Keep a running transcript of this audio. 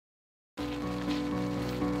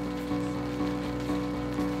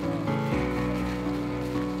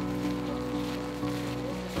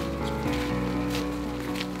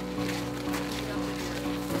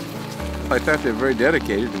I thought they were very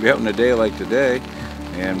dedicated to be out on a day like today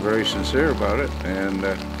and very sincere about it. And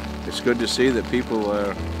it's good to see that people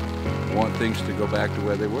want things to go back to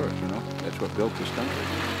where they were, you know. That's what built this country.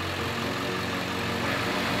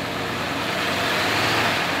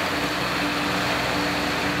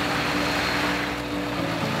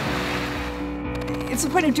 It's the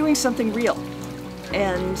point of doing something real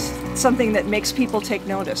and something that makes people take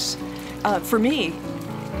notice. For me,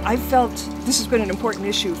 I felt this has been an important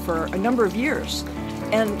issue for a number of years,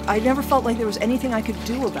 and I never felt like there was anything I could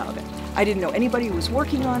do about it. I didn't know anybody who was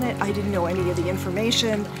working on it. I didn't know any of the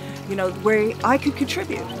information, you know, where I could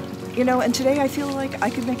contribute, you know, and today I feel like I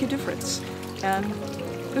could make a difference. And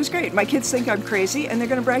it was great. My kids think I'm crazy, and they're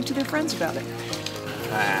going to brag to their friends about it.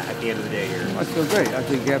 At the end of the day here, I feel great. I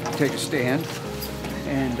think you have to take a stand.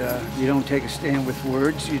 And you don't take a stand with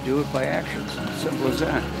words, you do it by actions. Simple as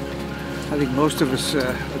that. I think most of us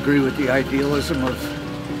agree with the idealism of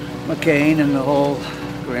McCain and the whole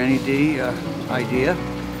Granny D idea.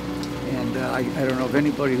 And I don't know of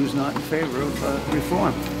anybody who's not in favor of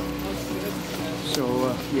reform.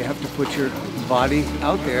 So you have to put your body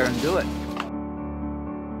out there and do it.